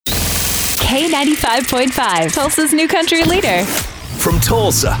K95.5, Tulsa's new country leader. From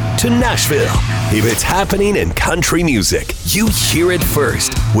Tulsa to Nashville, if it's happening in country music, you hear it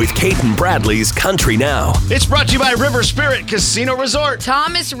first with Cait and Bradley's Country Now. It's brought to you by River Spirit Casino Resort.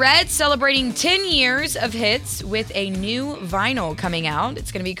 Thomas Rhett celebrating 10 years of hits with a new vinyl coming out.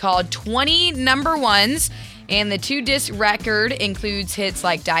 It's going to be called 20 Number Ones. And the 2-disc record includes hits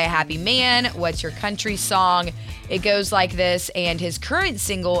like Die a Happy Man, What's Your Country Song, It Goes Like This, and his current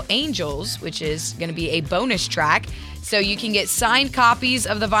single, Angels, which is going to be a bonus track. So you can get signed copies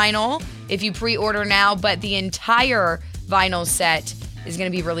of the vinyl if you pre-order now, but the entire vinyl set is going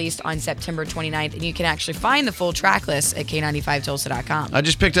to be released on September 29th, and you can actually find the full track list at K95Tulsa.com. I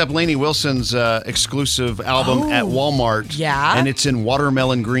just picked up Lainey Wilson's exclusive album at Walmart. Yeah? And it's in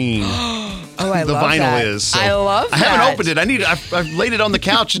watermelon green. I the love vinyl that. is. So I love that. I haven't opened it. I've laid it on the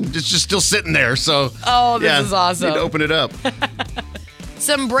couch and it's just still sitting there. So this is awesome. Need to open it up.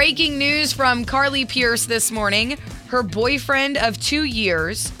 Some breaking news from Carly Pearce this morning. Her boyfriend of 2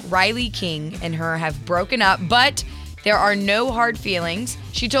 years, Riley King, and her have broken up, but there are no hard feelings.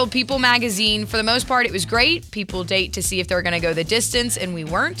 She told People magazine, for the most part, it was great. People date to see if they're going to go the distance, and we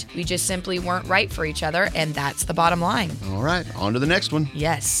weren't. We just simply weren't right for each other, and that's the bottom line. All right, on to the next one.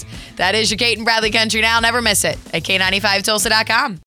 Yes. That is your Cait and Bradley Country Now. Never miss it at K95Tulsa.com.